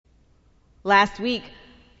Last week,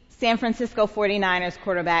 San Francisco 49ers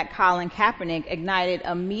quarterback Colin Kaepernick ignited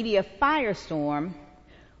a media firestorm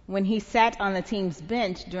when he sat on the team's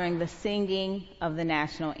bench during the singing of the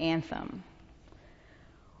national anthem.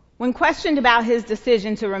 When questioned about his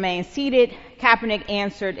decision to remain seated, Kaepernick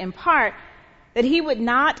answered in part that he would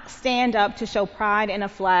not stand up to show pride in a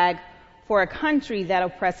flag for a country that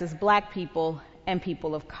oppresses black people and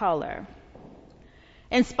people of color.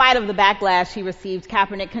 In spite of the backlash he received,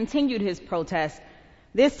 Kaepernick continued his protest,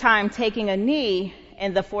 this time taking a knee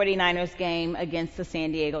in the 49ers game against the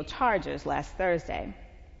San Diego Chargers last Thursday.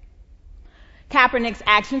 Kaepernick's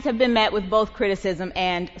actions have been met with both criticism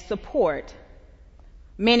and support.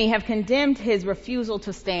 Many have condemned his refusal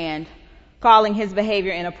to stand, calling his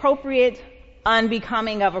behavior inappropriate,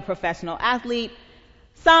 unbecoming of a professional athlete.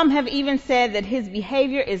 Some have even said that his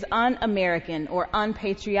behavior is un-American or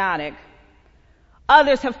unpatriotic.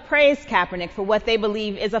 Others have praised Kaepernick for what they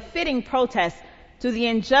believe is a fitting protest to the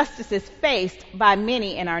injustices faced by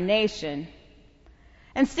many in our nation.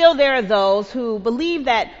 And still there are those who believe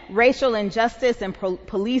that racial injustice and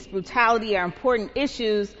police brutality are important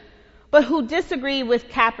issues, but who disagree with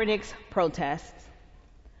Kaepernick's protests.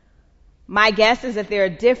 My guess is that there are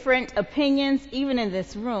different opinions even in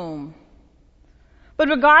this room. But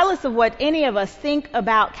regardless of what any of us think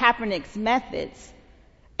about Kaepernick's methods,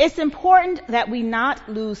 it's important that we not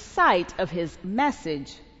lose sight of his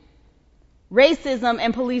message. Racism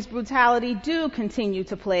and police brutality do continue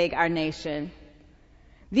to plague our nation.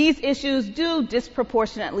 These issues do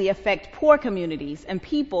disproportionately affect poor communities and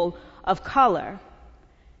people of color.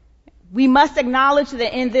 We must acknowledge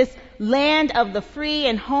that in this land of the free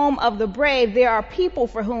and home of the brave, there are people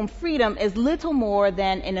for whom freedom is little more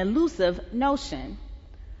than an elusive notion.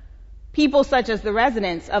 People such as the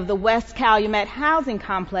residents of the West Calumet housing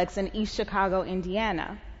complex in East Chicago,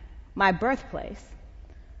 Indiana, my birthplace.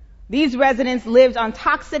 These residents lived on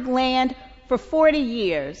toxic land for 40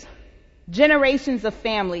 years. Generations of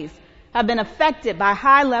families have been affected by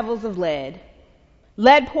high levels of lead.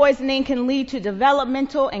 Lead poisoning can lead to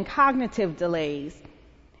developmental and cognitive delays.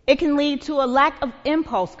 It can lead to a lack of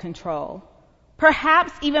impulse control,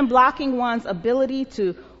 perhaps even blocking one's ability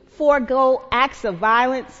to forego acts of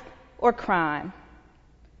violence or crime.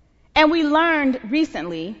 And we learned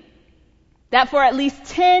recently that for at least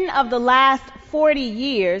 10 of the last 40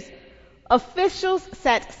 years, officials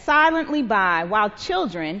sat silently by while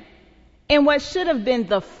children, in what should have been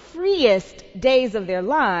the freest days of their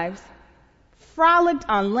lives, frolicked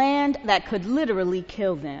on land that could literally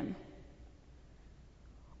kill them.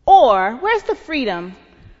 Or where's the freedom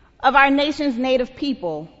of our nation's native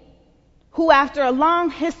people who, after a long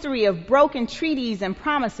history of broken treaties and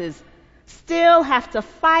promises, still have to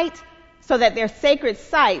fight so that their sacred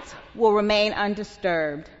sites will remain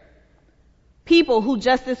undisturbed? People who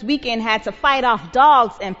just this weekend had to fight off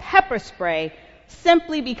dogs and pepper spray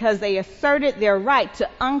simply because they asserted their right to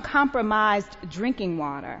uncompromised drinking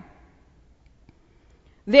water.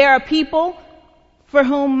 There are people for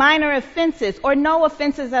whom minor offenses or no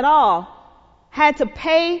offenses at all had to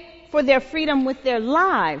pay for their freedom with their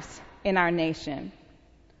lives in our nation.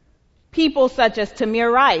 People such as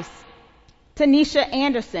Tamir Rice, Tanisha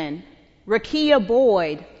Anderson, Rakia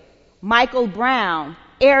Boyd, Michael Brown,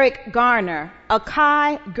 Eric Garner,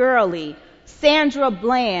 Akai Gurley, Sandra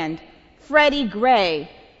Bland, Freddie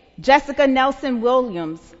Gray, Jessica Nelson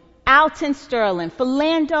Williams, Alton Sterling,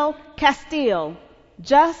 Philando Castile,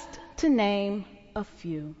 just to name a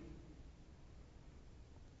few.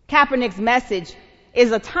 Kaepernick's message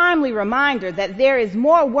is a timely reminder that there is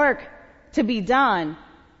more work to be done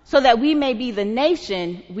so that we may be the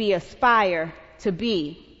nation we aspire to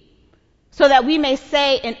be, so that we may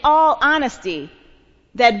say in all honesty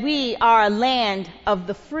that we are a land of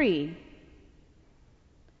the free.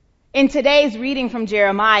 In today's reading from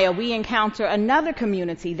Jeremiah, we encounter another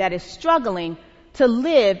community that is struggling to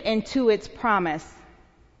live into its promise.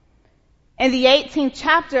 In the 18th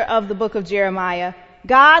chapter of the book of Jeremiah,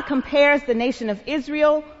 God compares the nation of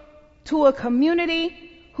Israel to a community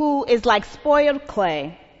who is like spoiled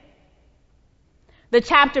clay. The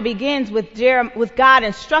chapter begins with God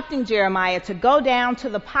instructing Jeremiah to go down to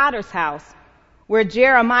the potter's house, where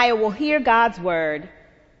Jeremiah will hear God's word.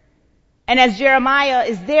 And as Jeremiah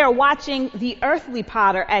is there watching the earthly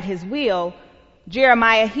potter at his wheel,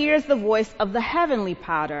 Jeremiah hears the voice of the heavenly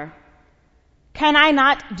potter. Can I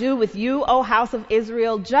not do with you, O house of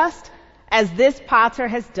Israel, just as this potter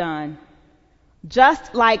has done?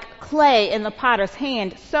 Just like clay in the potter's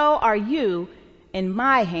hand, so are you in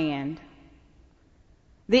my hand.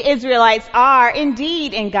 The Israelites are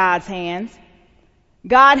indeed in God's hands.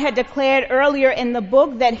 God had declared earlier in the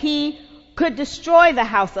book that he could destroy the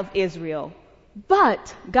house of Israel,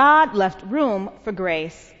 but God left room for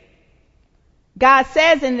grace. God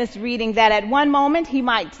says in this reading that at one moment he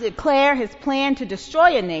might declare his plan to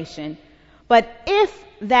destroy a nation, but if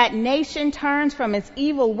that nation turns from its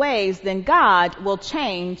evil ways, then God will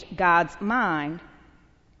change God's mind.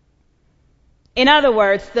 In other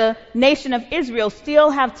words, the nation of Israel still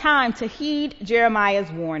have time to heed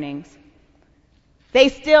Jeremiah's warnings. They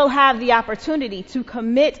still have the opportunity to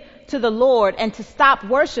commit to the Lord and to stop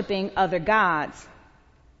worshiping other gods.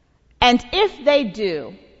 And if they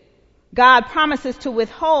do, God promises to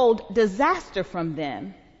withhold disaster from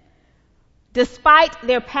them. Despite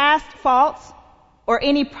their past faults or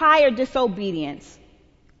any prior disobedience,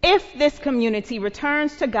 if this community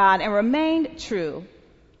returns to God and remained true,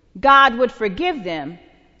 God would forgive them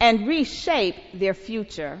and reshape their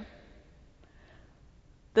future.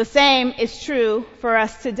 The same is true for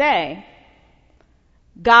us today.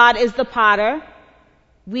 God is the potter.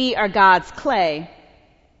 We are God's clay.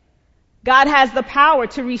 God has the power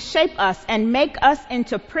to reshape us and make us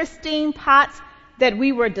into pristine pots that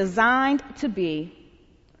we were designed to be.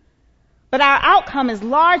 But our outcome is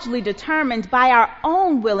largely determined by our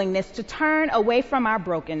own willingness to turn away from our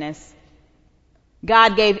brokenness.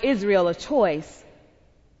 God gave Israel a choice,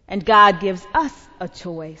 and God gives us a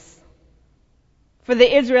choice. For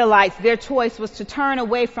the Israelites, their choice was to turn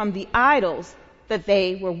away from the idols that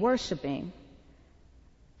they were worshiping.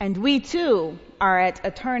 And we too are at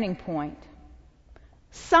a turning point.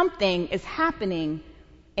 Something is happening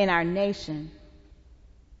in our nation.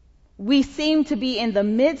 We seem to be in the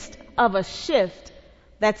midst of a shift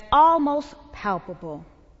that's almost palpable.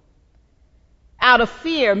 Out of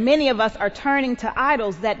fear, many of us are turning to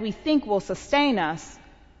idols that we think will sustain us.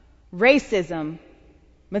 Racism,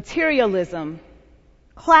 materialism,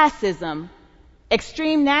 classism,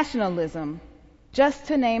 extreme nationalism, just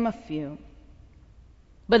to name a few.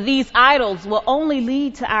 But these idols will only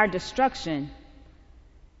lead to our destruction.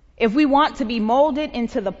 If we want to be molded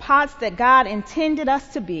into the pots that God intended us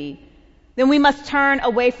to be, then we must turn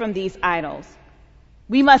away from these idols.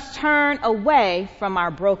 We must turn away from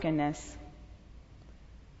our brokenness.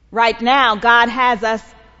 Right now, God has us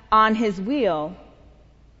on his wheel.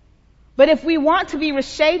 But if we want to be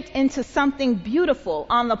reshaped into something beautiful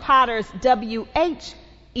on the potter's W-H-E-E-L,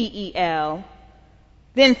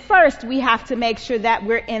 then first we have to make sure that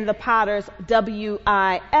we're in the potter's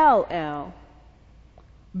W-I-L-L.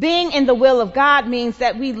 Being in the will of God means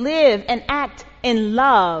that we live and act in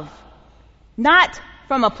love, not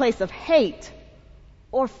from a place of hate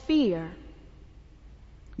or fear.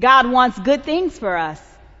 God wants good things for us.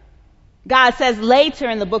 God says later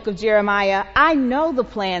in the book of Jeremiah, I know the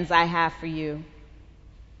plans I have for you,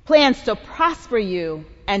 plans to prosper you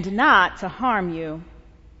and not to harm you,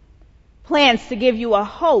 plans to give you a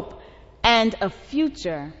hope and a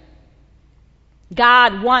future.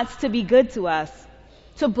 God wants to be good to us,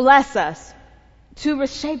 to bless us, to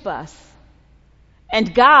reshape us.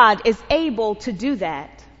 And God is able to do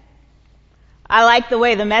that. I like the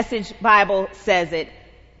way the Message Bible says it.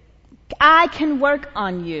 I can work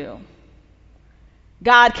on you.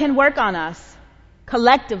 God can work on us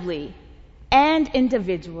collectively and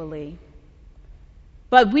individually.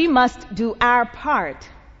 But we must do our part.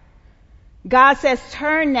 God says,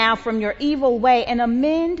 turn now from your evil way and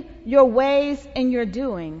amend your ways and your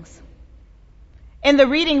doings. In the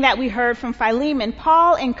reading that we heard from Philemon,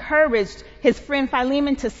 Paul encouraged his friend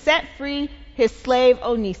Philemon to set free his slave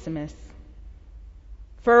Onesimus.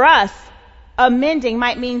 For us, amending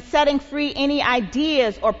might mean setting free any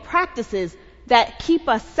ideas or practices that keep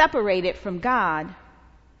us separated from God.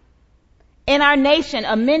 In our nation,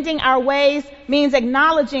 amending our ways means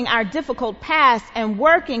acknowledging our difficult past and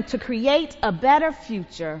working to create a better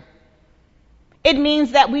future. It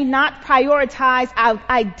means that we not prioritize our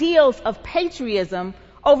ideals of patriotism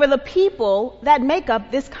over the people that make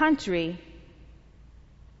up this country.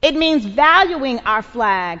 It means valuing our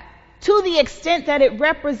flag to the extent that it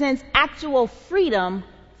represents actual freedom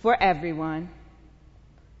for everyone.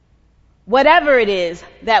 Whatever it is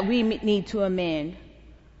that we need to amend,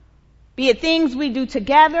 be it things we do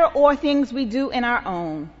together or things we do in our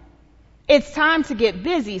own, it's time to get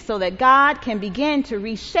busy so that God can begin to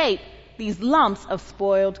reshape these lumps of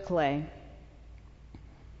spoiled clay.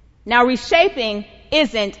 Now, reshaping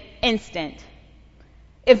isn't instant.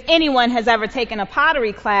 If anyone has ever taken a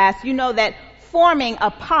pottery class, you know that forming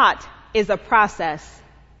a pot is a process.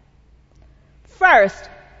 First,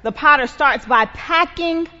 the potter starts by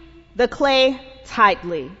packing the clay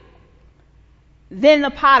tightly. Then the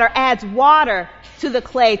potter adds water to the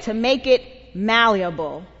clay to make it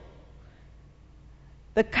malleable.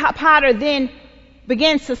 The potter then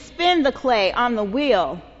begins to spin the clay on the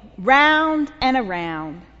wheel round and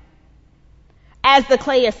around. As the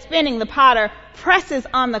clay is spinning, the potter presses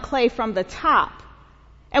on the clay from the top.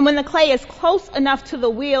 And when the clay is close enough to the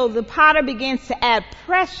wheel, the potter begins to add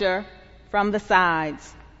pressure from the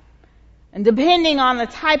sides. And depending on the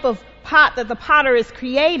type of pot that the potter is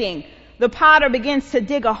creating, the potter begins to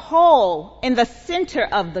dig a hole in the center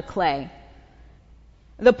of the clay.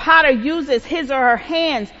 The potter uses his or her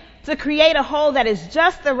hands to create a hole that is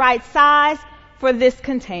just the right size for this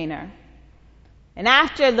container. And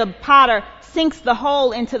after the potter sinks the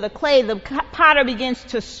hole into the clay, the potter begins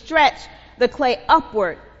to stretch the clay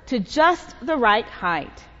upward to just the right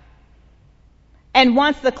height. And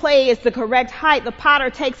once the clay is the correct height, the potter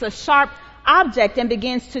takes a sharp object and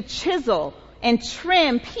begins to chisel and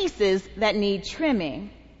trim pieces that need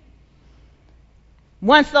trimming.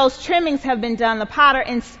 Once those trimmings have been done, the potter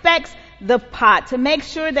inspects the pot to make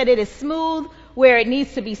sure that it is smooth where it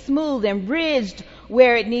needs to be smooth and ridged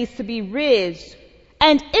where it needs to be ridged.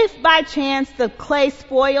 And if by chance the clay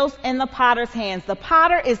spoils in the potter's hands, the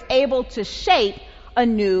potter is able to shape a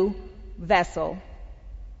new vessel.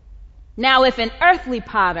 Now, if an earthly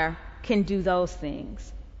potter can do those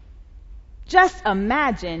things, just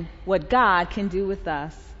imagine what God can do with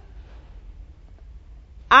us.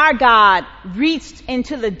 Our God reached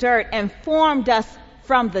into the dirt and formed us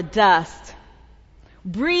from the dust,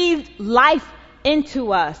 breathed life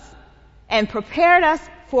into us, and prepared us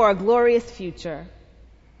for a glorious future.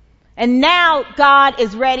 And now God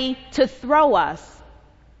is ready to throw us,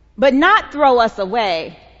 but not throw us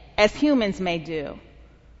away as humans may do.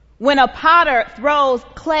 When a potter throws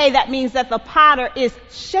clay, that means that the potter is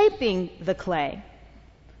shaping the clay.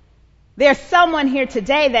 There's someone here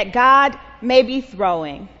today that God may be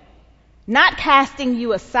throwing, not casting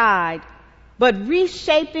you aside, but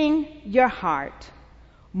reshaping your heart,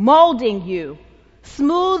 molding you,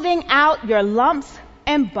 smoothing out your lumps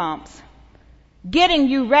and bumps, getting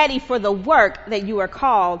you ready for the work that you are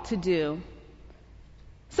called to do.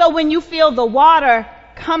 So when you feel the water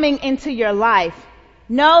coming into your life,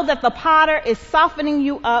 know that the potter is softening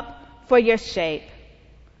you up for your shape.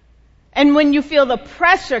 And when you feel the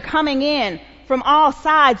pressure coming in from all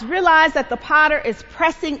sides, realize that the potter is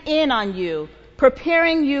pressing in on you,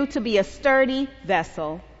 preparing you to be a sturdy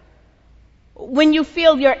vessel. When you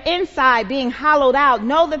feel your inside being hollowed out,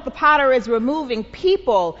 know that the potter is removing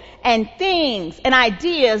people and things and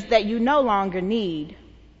ideas that you no longer need.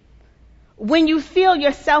 When you feel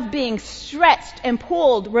yourself being stretched and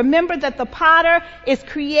pulled, remember that the potter is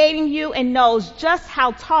creating you and knows just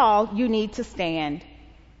how tall you need to stand.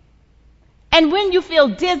 And when you feel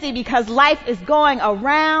dizzy because life is going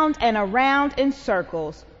around and around in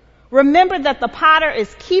circles, remember that the potter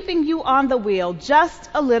is keeping you on the wheel just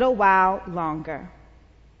a little while longer.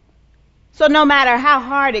 So no matter how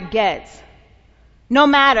hard it gets, no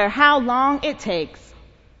matter how long it takes,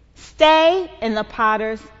 stay in the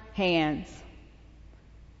potter's hands.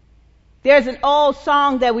 There's an old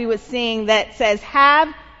song that we would sing that says,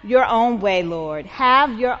 "Have your own way, Lord,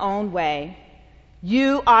 have your own way.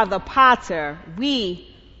 You are the potter,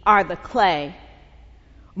 we are the clay.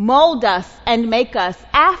 Mold us and make us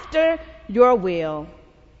after your will,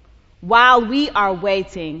 while we are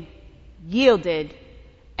waiting, yielded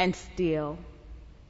and still."